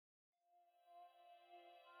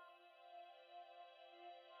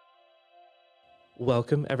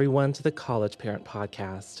Welcome, everyone, to the College Parent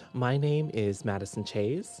Podcast. My name is Mattison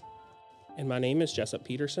Chase. And my name is Jessup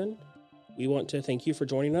Peterson. We want to thank you for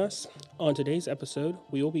joining us. On today's episode,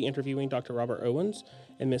 we will be interviewing Dr. Robert Owens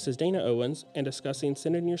and Mrs. Dana Owens and discussing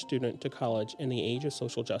sending your student to college in the age of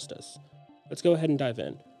social justice. Let's go ahead and dive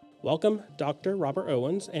in. Welcome, Dr. Robert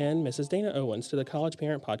Owens and Mrs. Dana Owens to the College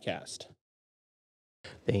Parent Podcast.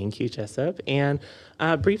 Thank you, Jessup. And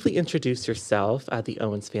briefly introduce yourself, the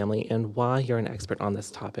Owens family, and why you're an expert on this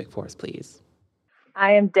topic for us, please.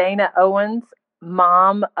 I am Dana Owens,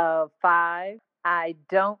 mom of 5. I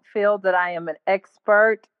don't feel that I am an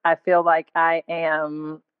expert. I feel like I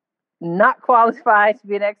am not qualified to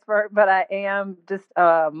be an expert, but I am just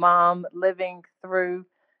a mom living through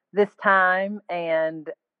this time, and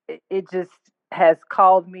it just has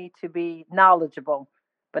called me to be knowledgeable,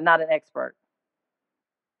 but not an expert.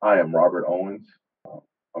 I am Robert Owens.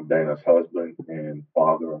 I'm Dana's husband and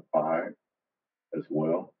father of 5 as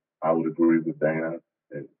well. I would agree with Dana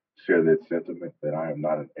and share that sentiment that I am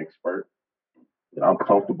not an expert. And I'm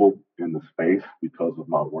comfortable in the space because of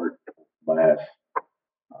my work last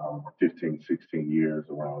 15, 16 years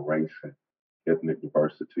around race and ethnic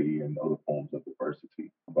diversity and other forms of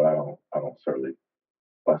diversity. But I don't certainly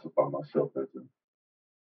classify myself as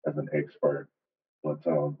an expert. But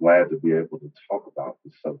I'm glad to be able to talk about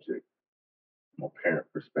this subject from a parent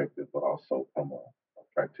perspective, but also from a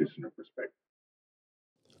practitioner perspective.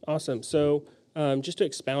 Awesome. So just to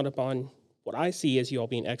expound upon what I see as you all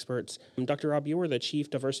being experts, Dr. Rob, you are the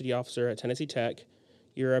Chief Diversity Officer at Tennessee Tech.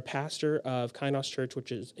 You're a pastor of Kainos Church,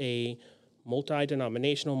 which is a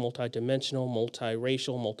multi-denominational, multi-dimensional,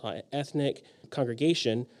 multi-racial, multi-ethnic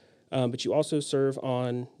congregation. But you also serve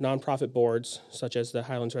on nonprofit boards, such as the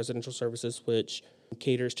Highlands Residential Services, which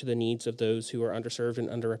caters to the needs of those who are underserved and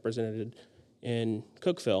underrepresented in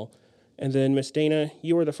Cookeville. And then, Miss Dana,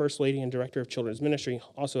 you are the First Lady and Director of Children's Ministry,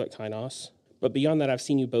 also at Kainos. But beyond that, I've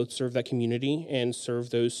seen you both serve that community and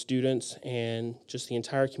serve those students and just the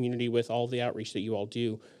entire community with all the outreach that you all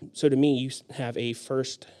do. So to me, you have a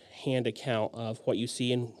first-hand account of what you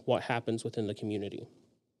see and what happens within the community.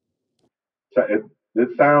 So it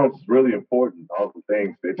sounds really important, all the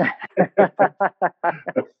things that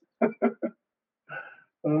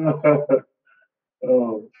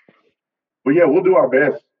but yeah, we'll do our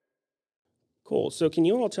best. Cool. So can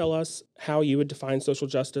you all tell us how you would define social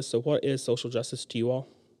justice? So what is social justice to you all?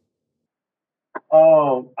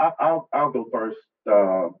 I'll go first.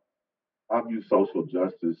 I view social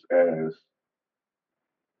justice as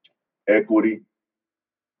equity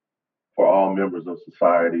for all members of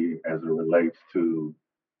society as it relates to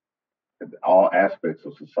all aspects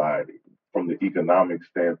of society, from the economic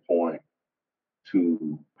standpoint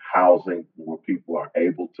to housing where people are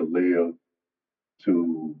able to live,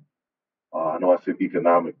 to I know I said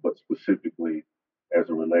economic, but specifically as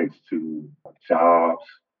it relates to jobs,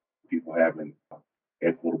 people having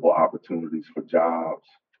equitable opportunities for jobs,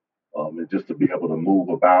 and just to be able to move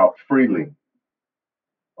about freely.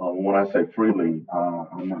 When I say freely,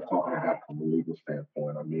 I'm not talking about from a legal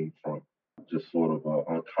standpoint. I mean from just sort of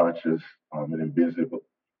unconscious and invisible,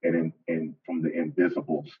 and from the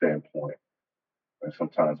invisible standpoint. And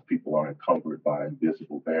sometimes people are encumbered by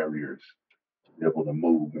invisible barriers to be able to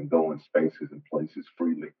move and go in spaces and places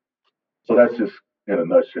freely. So that's just in a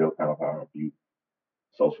nutshell kind of how I view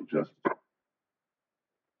social justice.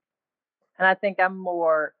 And I think I'm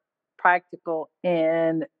more practical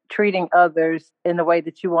in treating others in the way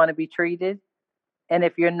that you want to be treated. And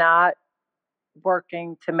if you're not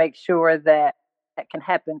working to make sure that that can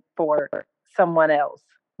happen for someone else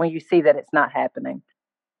when you see that it's not happening.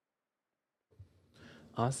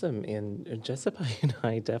 Awesome. And Jessup and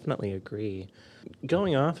I definitely agree.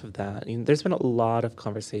 Going off of that, there's been a lot of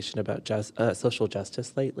conversation about social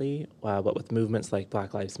justice lately, what with movements like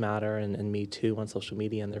Black Lives Matter and Me Too on social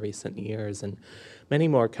media in the recent years, and many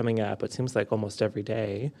more coming up, it seems like almost every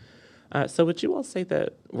day. So would you all say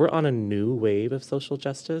that we're on a new wave of social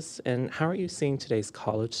justice? And how are you seeing today's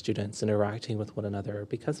college students interacting with one another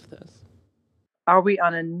because of this? Are we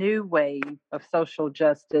on a new wave of social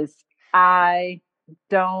justice? I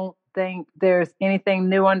don't think there's anything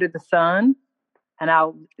new under the sun. And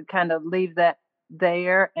I'll kind of leave that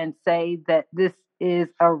there and say that this is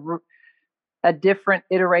a different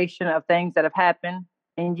iteration of things that have happened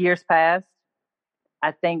in years past.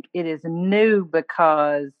 I think it is new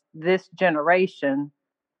because this generation,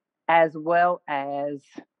 as well as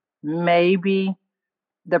maybe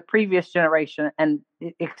the previous generation, and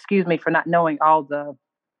excuse me for not knowing all the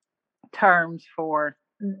terms for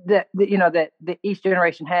that each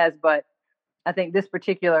generation has, but I think this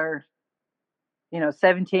particular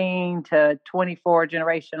 17 to 24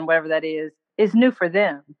 generation, whatever that is is new for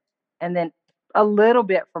them. And then a little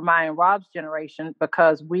bit for my and Rob's generation,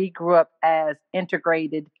 because we grew up as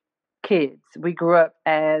integrated kids. We grew up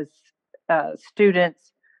as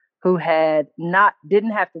students who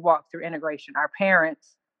didn't have to walk through integration. Our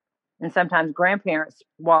parents and sometimes grandparents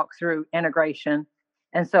walk through integration.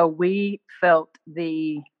 And so we felt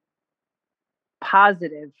the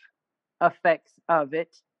positive effects of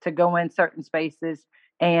it, to go in certain spaces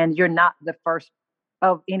and you're not the first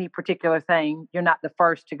of any particular thing. You're not the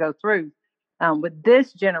first to go through. With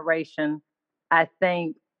this generation, I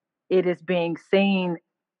think it is being seen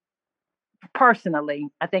personally.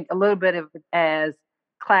 I think a little bit of it as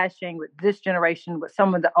clashing with this generation, with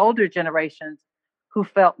some of the older generations who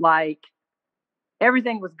felt like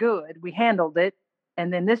everything was good. We handled it.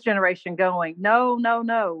 And then this generation going, no, no,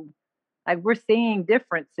 no. Like, we're seeing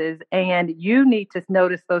differences and you need to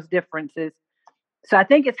notice those differences. So I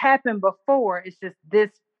think it's happened before. It's just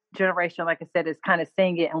this generation, like I said, is kind of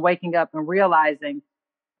seeing it and waking up and realizing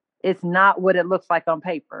it's not what it looks like on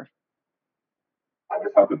paper. I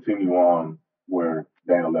guess I'll continue on where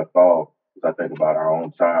Dana left off, as I think about our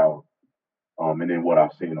own child, and then what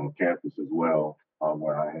I've seen on campus as well,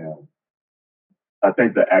 where I am. I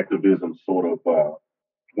think the activism sort of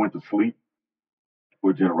went to sleep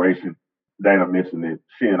for a generation. Dana mentioned that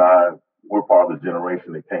she and I were part of the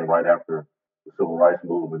generation that came right after the civil rights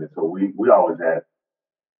movement. And so we always had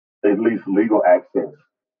at least legal access,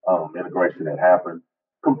 integration that happened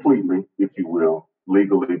completely, if you will,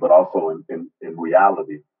 legally, but also in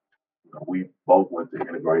reality. You know, we both went to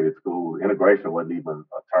integrated schools. Integration wasn't even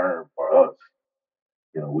a term for us.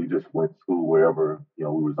 You know, we just went to school wherever, we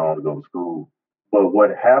was on to go to school. But what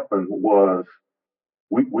happened was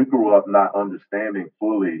we grew up not understanding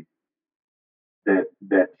fully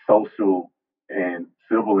that social and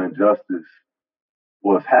civil injustice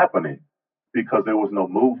was happening, because there was no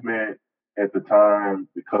movement at the time,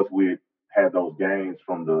 because we had those gains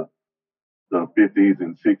from the 50s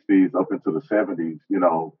and 60s up into the 70s,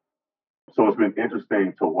 So it's been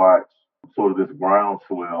interesting to watch sort of this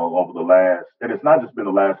groundswell over the last, and it's not just been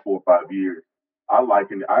the last 4 or 5 years. I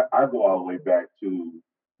go all the way back to,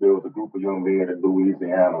 there was a group of young men in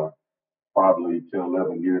Louisiana, probably 10,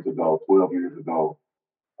 11 years ago, 12 years ago,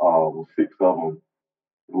 6 of them,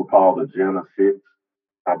 who were called the Jenna Six.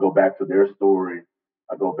 I go back to their story.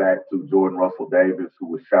 I go back to Jordan Russell Davis, who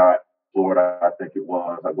was shot, Florida, I think it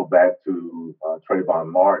was. I go back to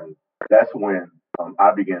Trayvon Martin. That's when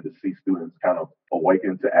I began to see students kind of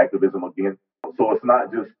awaken to activism again. So it's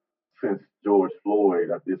not just since George Floyd.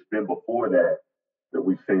 It's been before that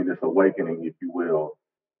we've seen this awakening, if you will.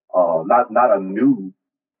 Not a new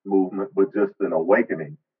movement, but just an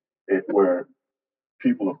awakening, where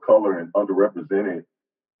people of color and underrepresented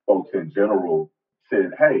folks in general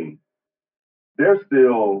said, hey, there's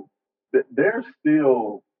still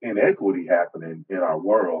inequity happening in our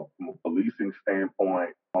world from a policing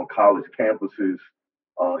standpoint, on college campuses,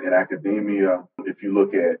 in academia. If you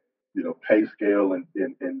look at pay scale and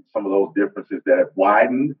some of those differences that have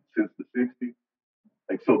widened since the 60s.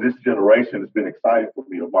 Like, so this generation has been exciting for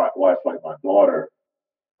me to watch, like, my daughter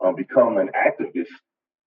become an activist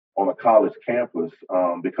on a college campus,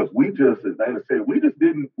 because we just, as Dana said, we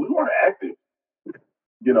weren't active.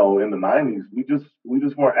 In the 90s, we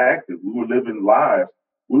just weren't active. We were living lives.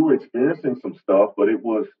 We were experiencing some stuff, but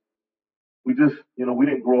we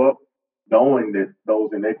didn't grow up knowing that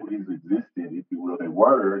those inequities existed, if you will. They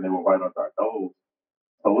were, and they were right under our nose.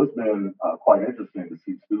 So it's been quite interesting to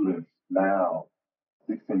see students now,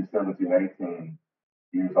 16, 17, 18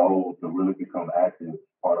 years old, to really become active,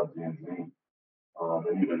 part of Gen Z,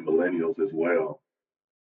 and even millennials as well.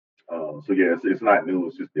 So yeah, it's not new.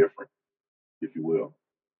 It's just different, if you will.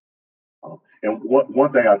 And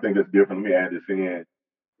one thing I think is different, let me add this in,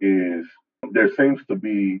 is there seems to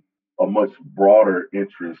be a much broader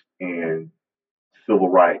interest in civil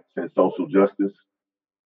rights and social justice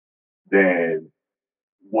than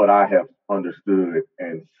what I have understood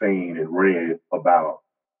and seen and read about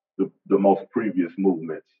the most previous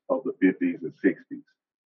movements of the 50s and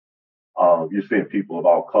 60s. You're seeing people of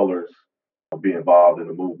all colors be involved in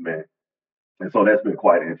the movement. And so that's been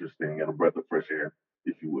quite interesting and a breath of fresh air,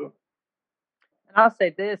 if you will. And I'll say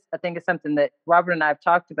this, I think it's something that Robert and I have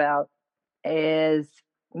talked about, is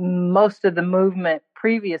most of the movement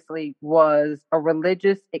previously was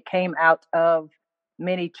it came out of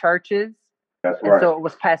many churches. That's right. And so it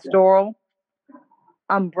was pastoral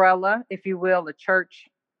umbrella, if you will, a church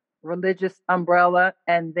religious umbrella,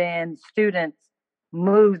 and then students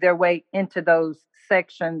moved their way into those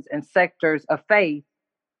sections and sectors of faith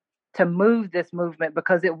to move this movement,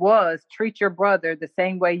 because it was treat your brother the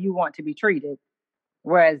same way you want to be treated.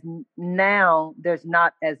 Whereas now there's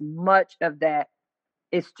not as much of that.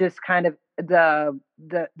 It's just kind of the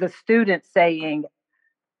student saying,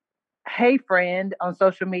 hey friend, on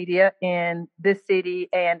social media in this city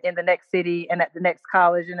and in the next city and at the next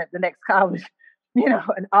college and at the next college,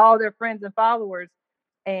 and all their friends and followers,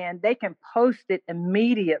 and they can post it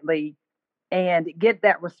immediately and get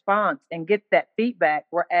that response and get that feedback.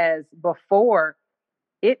 Whereas before,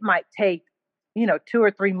 it might take 2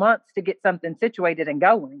 or 3 months to get something situated and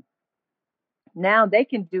going. Now they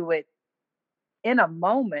can do it in a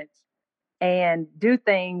moment and do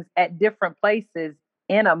things at different places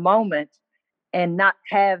in a moment and not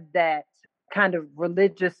have that kind of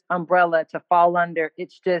religious umbrella to fall under.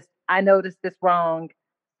 It's just, I noticed this wrong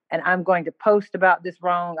and I'm going to post about this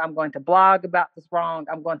wrong. I'm going to blog about this wrong.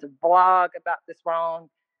 I'm going to vlog about this wrong.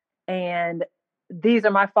 And these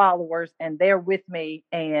are my followers and they're with me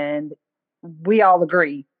and we all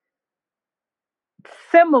agree.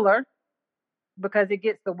 Similar, because it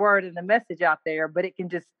gets the word and the message out there, but it can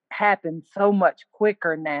just happen so much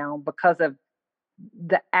quicker now because of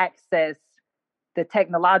the access, the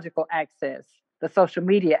technological access, the social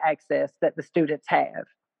media access that the students have.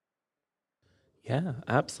 Yeah,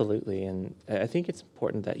 absolutely. And I think it's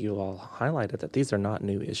important that you all highlighted that these are not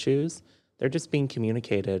new issues. They're just being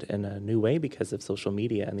communicated in a new way because of social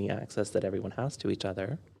media and the access that everyone has to each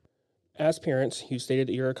other. As parents, you stated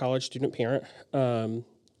that you're a college student parent,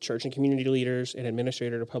 church and community leaders, and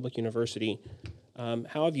administrator at a public university.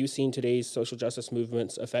 How have you seen today's social justice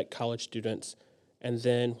movements affect college students? And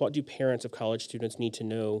then what do parents of college students need to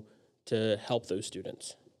know to help those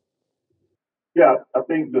students? Yeah, I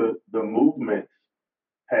think the movements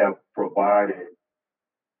have provided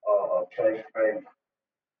a safe space,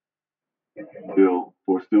 if you will,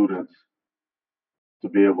 for students to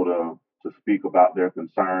be able to speak about their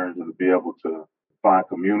concerns and to be able to find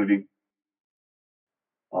community,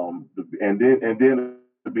 and then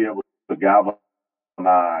to be able to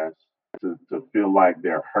galvanize, to feel like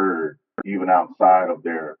they're heard even outside of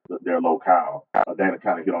their locale. Dana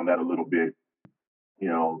kind of hit on that a little bit.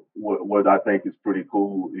 What I think is pretty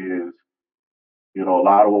cool is, a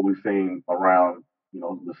lot of what we've seen around,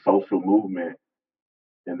 the social movement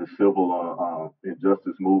and the civil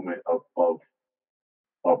injustice movement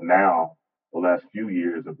of now, the last few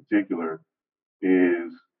years in particular,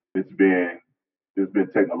 is it's been it's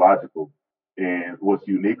been technological. And what's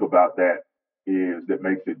unique about that is that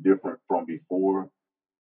makes it different from before.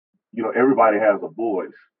 Everybody has a voice,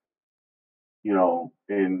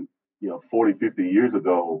 and 40, 50 years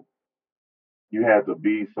ago, you had to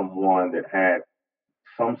be someone that had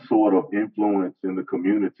some sort of influence in the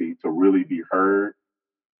community to really be heard.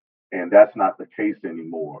 And that's not the case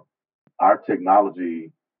anymore. Our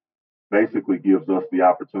technology basically gives us the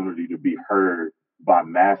opportunity to be heard by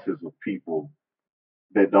masses of people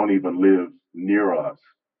that don't even live near us.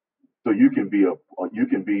 So you can be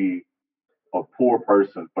a poor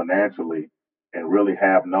person financially and really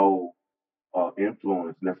have no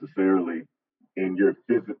influence necessarily in your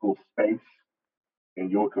physical space in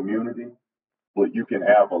your community, but you can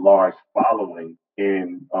have a large following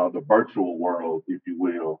in the virtual world, if you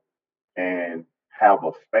will, and have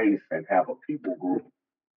a space and have a people group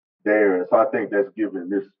there. So I think that's given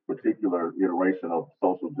this particular iteration of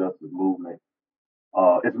social justice movement,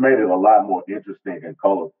 it's made it a lot more interesting and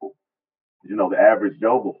colorful. The average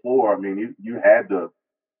Joe before, I mean, you had to,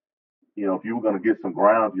 if you were going to get some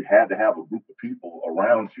ground, you had to have a group of people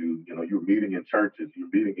around you. You're meeting in churches, you're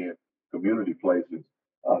meeting in community places.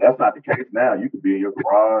 That's not the case now. You could be in your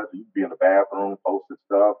garage, you could be in the bathroom posting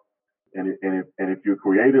stuff. And if you're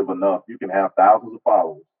creative enough, you can have thousands of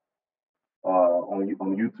followers on the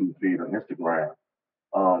YouTube feed or Instagram.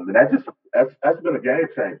 And that's been a game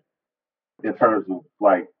changer in terms of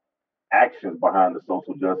like actions behind the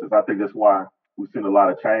social justice. I think that's why we've seen a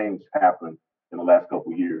lot of change happen in the last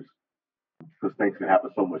couple of years, because things can happen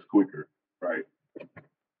so much quicker, right?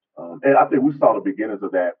 And I think we saw the beginnings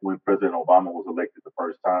of that when President Obama was elected the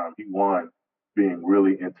first time. He won being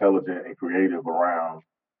really intelligent and creative around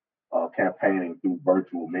campaigning through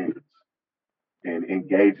virtual means and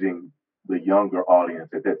engaging the younger audience.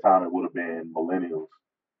 At that time, it would have been millennials,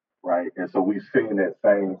 right? And so we've seen that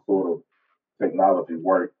same sort of technology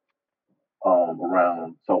work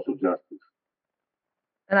around social justice.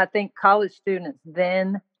 And I think college students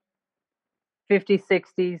then, 50s,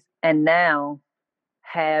 60s, and now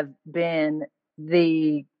have been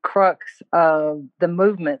the crux of the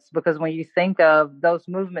movements, because when you think of those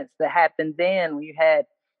movements that happened then, when you had,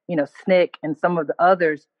 SNCC and some of the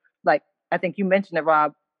others, like I think you mentioned it,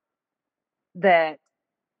 Rob, that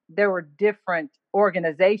there were different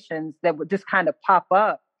organizations that would just kind of pop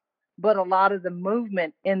up But a lot of the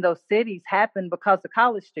movement in those cities happened because of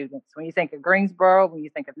college students. When you think of Greensboro, when you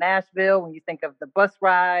think of Nashville, when you think of the bus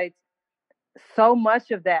rides, so much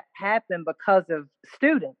of that happened because of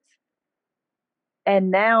students. And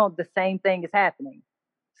now the same thing is happening.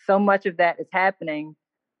 So much of that is happening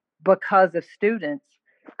because of students.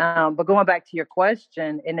 But going back to your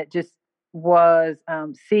question, and it just was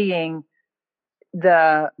seeing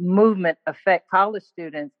the movement affect college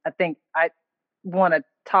students. I think I want to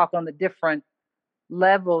talk on the different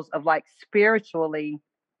levels of, like, spiritually.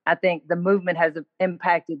 I think the movement has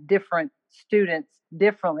impacted different students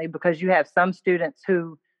differently, because you have some students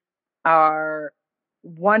who are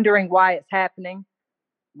wondering why it's happening.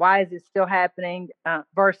 Why is it still happening?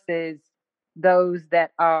 Versus those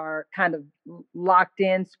that are kind of locked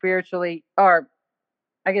in spiritually, or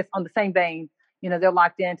I guess on the same vein, they're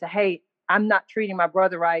locked into, hey, I'm not treating my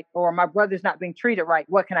brother right, or my brother's not being treated right.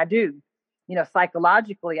 What can I do?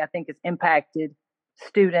 Psychologically, I think it's impacted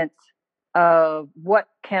students of what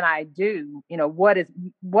can I do? What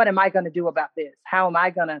am I going to do about this? How am I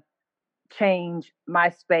going to change my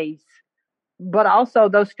space? But also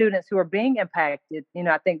those students who are being impacted,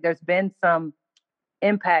 I think there's been some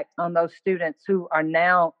impact on those students who are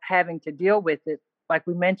now having to deal with it. Like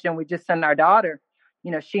we mentioned, we just sent our daughter,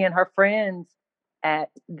 she and her friends at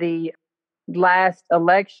the last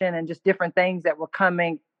election, and just different things that were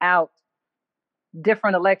coming out,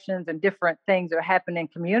 different elections and different things that are happening in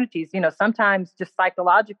communities. Sometimes just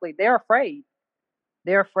psychologically, they're afraid.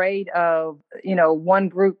 They're afraid of, one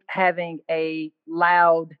group having a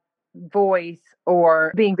loud voice,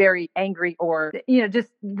 or being very angry, or, just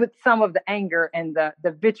with some of the anger and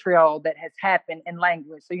the vitriol that has happened in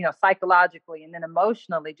language. So, psychologically and then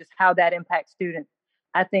emotionally, just how that impacts students.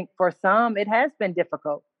 I think for some, it has been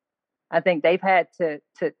difficult. I think they've had to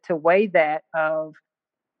weigh that of,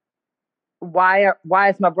 why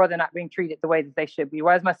is my brother not being treated the way that they should be?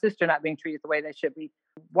 Why is my sister not being treated the way they should be?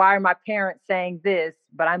 Why are my parents saying this,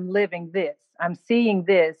 but I'm living this? I'm seeing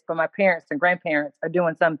this, but my parents and grandparents are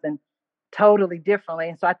doing something totally differently.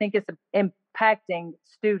 And so I think it's impacting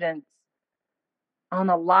students on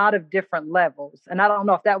a lot of different levels. And I don't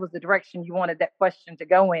know if that was the direction you wanted that question to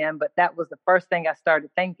go in, but that was the first thing I started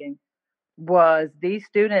thinking, was these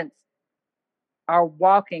students are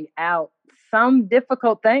walking out some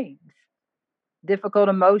difficult things, difficult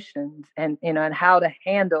emotions, and and how to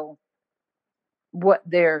handle what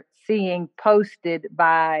they're seeing posted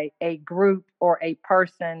by a group or a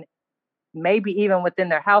person, maybe even within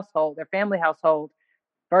their household, their family household,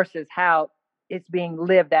 versus how it's being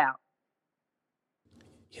lived out.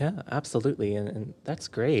 Yeah, absolutely. And that's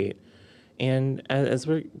great. And as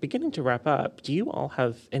we're beginning to wrap up, do you all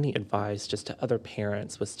have any advice just to other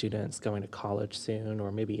parents with students going to college soon,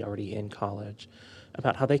 or maybe already in college,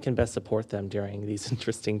 about how they can best support them during these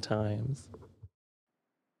interesting times?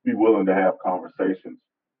 Be willing to have conversations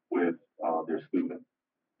with their students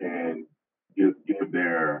and give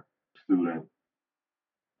their student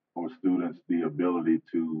or students the ability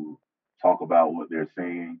to talk about what they're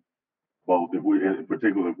seeing. Both, if we, in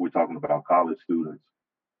particular, if we're talking about college students,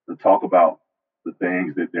 to talk about the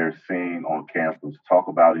things that they're seeing on campus, talk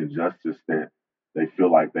about injustice that they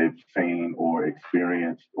feel like they've seen or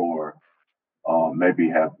experienced, or maybe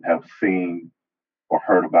have seen or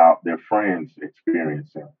heard about their friends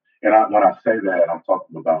experiencing. And when I say that, I'm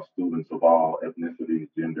talking about students of all ethnicities,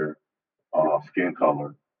 gender, skin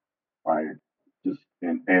color, right? Just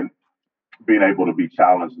and being able to be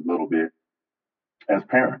challenged a little bit as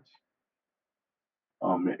parents,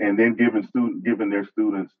 and then giving their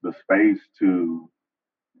students the space to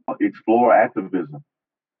explore activism,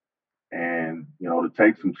 and to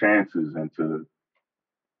take some chances, and to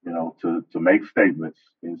to make statements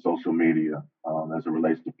in social media, as it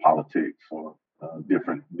relates to politics, or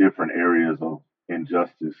different areas of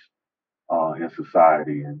injustice in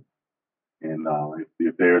society. And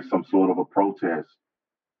if there's some sort of a protest,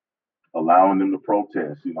 allowing them to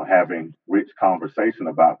protest, having rich conversation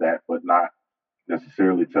about that, but not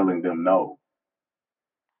necessarily telling them no.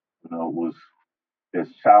 Was as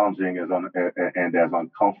challenging and as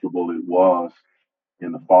uncomfortable it was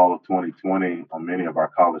in the fall of 2020 on many of our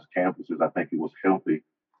college campuses. I think it was healthy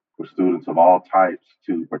for students of all types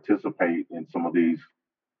to participate in some of these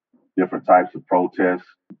different types of protests,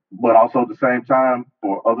 but also at the same time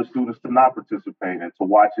for other students to not participate and to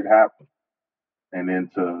watch it happen, and then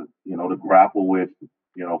to to grapple with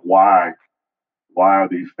why are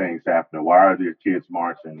these things happening? Why are there kids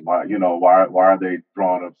marching? Why are they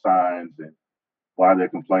drawing up signs, and why are they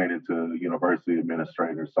complaining to university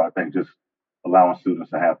administrators? So I think just allowing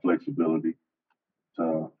students to have flexibility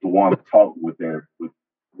to want to talk with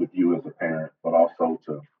with you as a parent, but also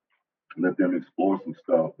to some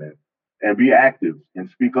stuff and be active and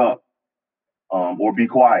speak up, or be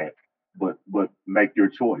quiet, but make your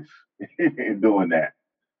choice in doing that,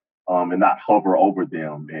 and not hover over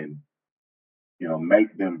them and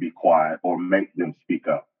make them be quiet or make them speak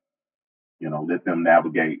up. Let them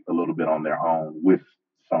navigate a little bit on their own with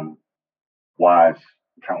some wise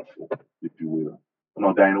counsel, if you will.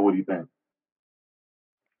 Dana, what do you think?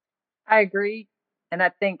 I agree. And I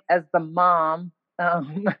think as the mom,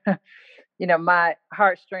 my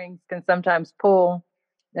heartstrings can sometimes pull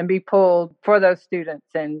and be pulled for those students.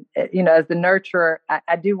 And, as the nurturer,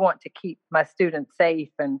 I do want to keep my students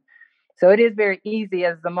safe. And so it is very easy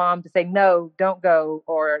as the mom to say, no, don't go,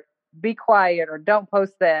 or be quiet, or don't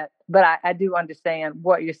post that. But I do understand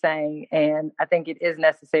what you're saying. And I think it is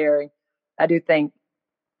necessary. I do think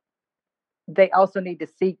they also need to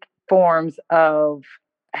seek forms of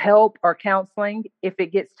help or counseling if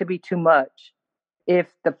it gets to be too much. If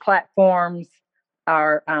the platforms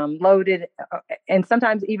are loaded, and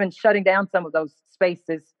sometimes even shutting down some of those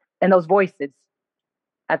spaces and those voices.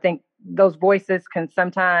 I think those voices can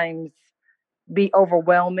sometimes be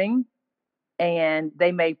overwhelming, and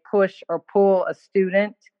they may push or pull a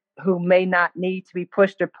student who may not need to be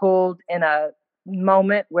pushed or pulled in a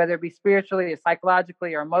moment, whether it be spiritually or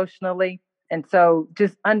psychologically or emotionally. And so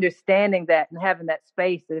just understanding that and having that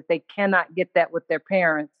space that if they cannot get that with their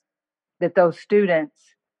parents, that those students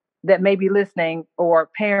that may be listening, or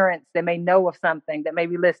parents that may know of something that may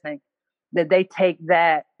be listening, that they take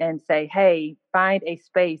that and say, hey, find a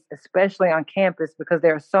space, especially on campus, because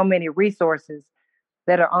there are so many resources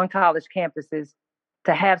that are on college campuses,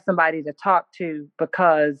 to have somebody to talk to,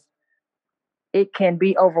 because it can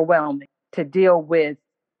be overwhelming to deal with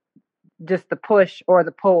just the push or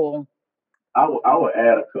the pull. I would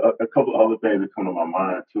add a couple of other things that come to my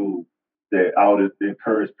mind too, that I would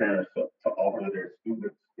encourage parents to offer to their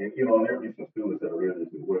students. And there be some students that are real as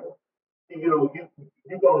well. You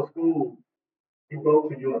go to school, you go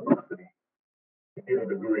to university to get a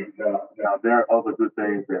degree. Now there are other good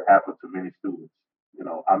things that happen to many students.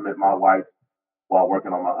 I met my wife while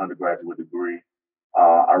working on my undergraduate degree.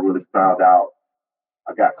 I really found out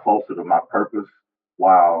I got closer to my purpose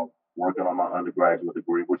while working on my undergraduate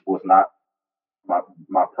degree, which was not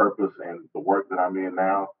my purpose, and the work that I'm in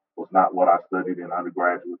now was not what I studied in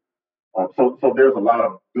undergraduate. So there's a lot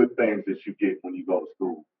of good things that you get when you go to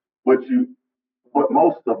school, but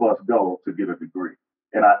most of us go to get a degree.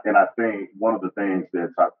 And I think one of the things that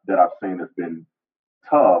I've seen has been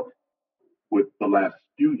tough with the last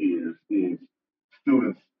few years is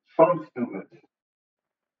some students,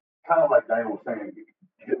 kind of like Diane was saying,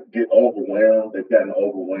 get overwhelmed. They've gotten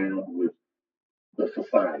overwhelmed with the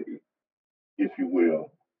society, if you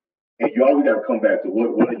will. And you always got to come back to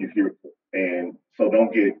what are you here for? And so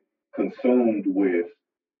don't get consumed with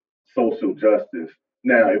social justice.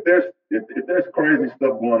 Now, if there's crazy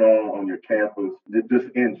stuff going on your campus, just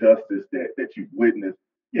injustice that you've witnessed,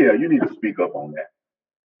 yeah, you need to speak up on that.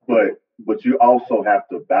 But you also have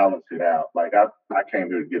to balance it out. Like I came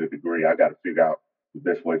here to get a degree. I got to figure out the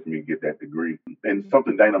best way for me to get that degree. And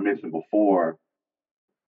something Dana mentioned before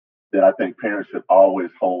that I think parents should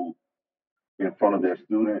always hold in front of their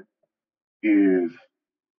student is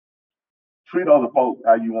treat other folks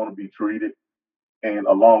how you want to be treated. And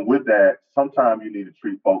along with that, sometimes you need to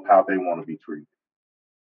treat folks how they want to be treated.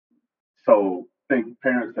 So I think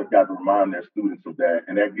parents have got to remind their students of that,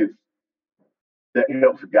 and that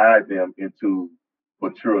helps guide them into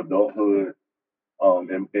mature adulthood,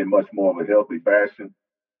 in much more of a healthy fashion.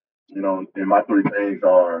 And my three things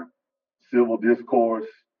are civil discourse,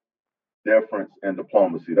 deference, and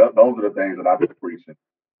diplomacy. Those are the things that I've been preaching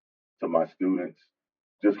to my students.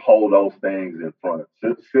 Just hold those things in front.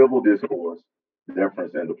 Civil discourse,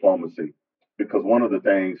 deference, and diplomacy. Because one of the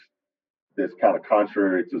things that's kind of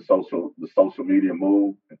contrary to the social media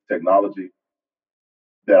move and technology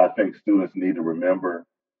that I think students need to remember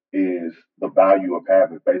is the value of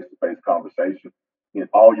having face-to-face conversation. In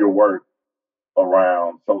all your work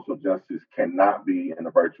around social justice cannot be in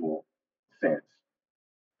a virtual sense.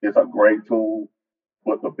 It's a great tool,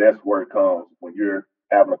 but the best work comes when you're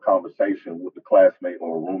having a conversation with a classmate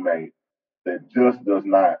or a roommate that just does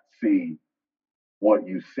not see what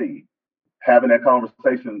you see. Having that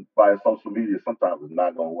conversation via social media sometimes is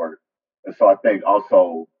not going to work. And so I think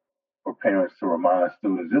also for parents to remind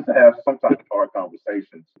students just to have sometimes hard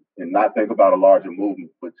conversations and not think about a larger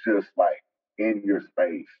movement, but just like in your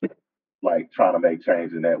space, like trying to make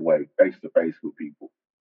change in that way, face to face with people.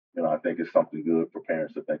 I think it's something good for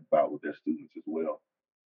parents to think about with their students as well.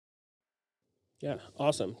 Yeah,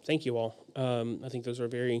 awesome. Thank you all. I think those are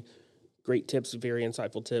very great tips, very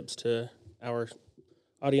insightful tips to our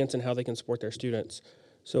audience and how they can support their students.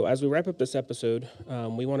 So as we wrap up this episode,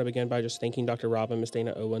 we want to begin by just thanking Dr. Rob and Ms.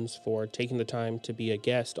 Dana Owens for taking the time to be a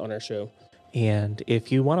guest on our show. And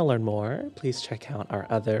if you want to learn more, please check out our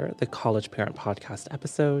The College Parent Podcast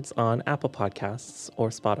episodes on Apple Podcasts or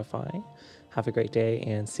Spotify. Have a great day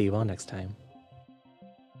and see you all next time.